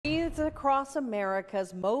Across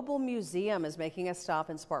America's mobile museum is making a stop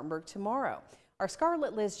in Spartanburg tomorrow. Our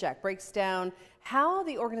Scarlett Lizjack breaks down how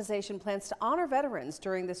the organization plans to honor veterans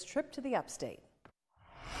during this trip to the upstate.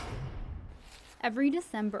 Every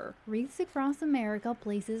December, Wreaths Across America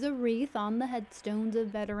places a wreath on the headstones of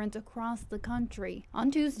veterans across the country. On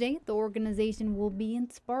Tuesday, the organization will be in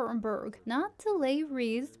Spartanburg, not to lay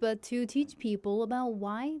wreaths, but to teach people about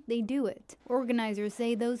why they do it. Organizers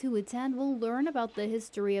say those who attend will learn about the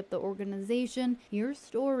history of the organization, hear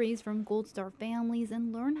stories from Gold Star families,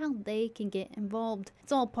 and learn how they can get involved.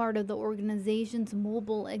 It's all part of the organization's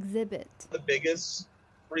mobile exhibit. The biggest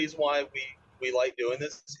reason why we like doing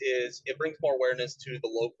this is it brings more awareness to the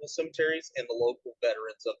local cemeteries and the local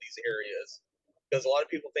veterans of these areas. Because a lot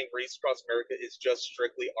of people think Wreaths Across America is just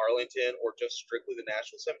strictly Arlington or just strictly the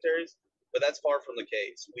national cemeteries, but that's far from the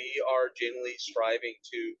case. We are genuinely striving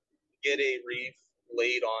to get a wreath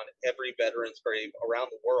laid on every veteran's grave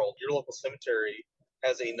around the world. Your local cemetery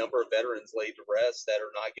has a number of veterans laid to rest that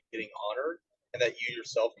are not getting honored and that you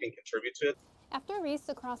yourself can contribute to it. After Wreaths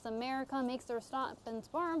Across America makes their stop in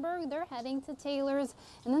Spartanburg, they're heading to Taylor's,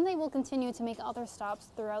 and then they will continue to make other stops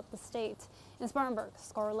throughout the state. In Spartanburg,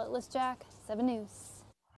 Scarlett Lizjack, 7 News.